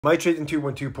My Trading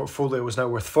 212 portfolio is now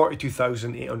worth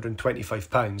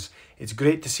 £42,825. It's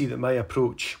great to see that my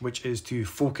approach, which is to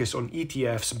focus on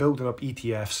ETFs, building up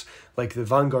ETFs like the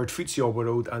Vanguard FTSE All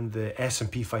World and the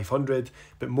S&P 500,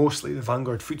 but mostly the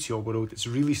Vanguard FTSE All World, it's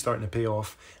really starting to pay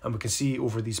off. And we can see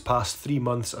over these past 3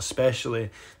 months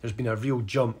especially, there's been a real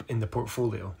jump in the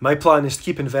portfolio. My plan is to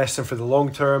keep investing for the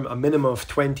long term, a minimum of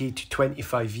 20 to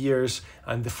 25 years,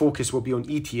 and the focus will be on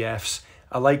ETFs.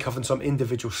 I like having some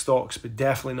individual stocks, but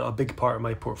definitely not a big part of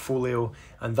my portfolio,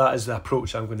 and that is the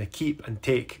approach I'm going to keep and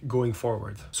take going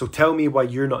forward. So tell me why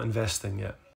you're not investing yet.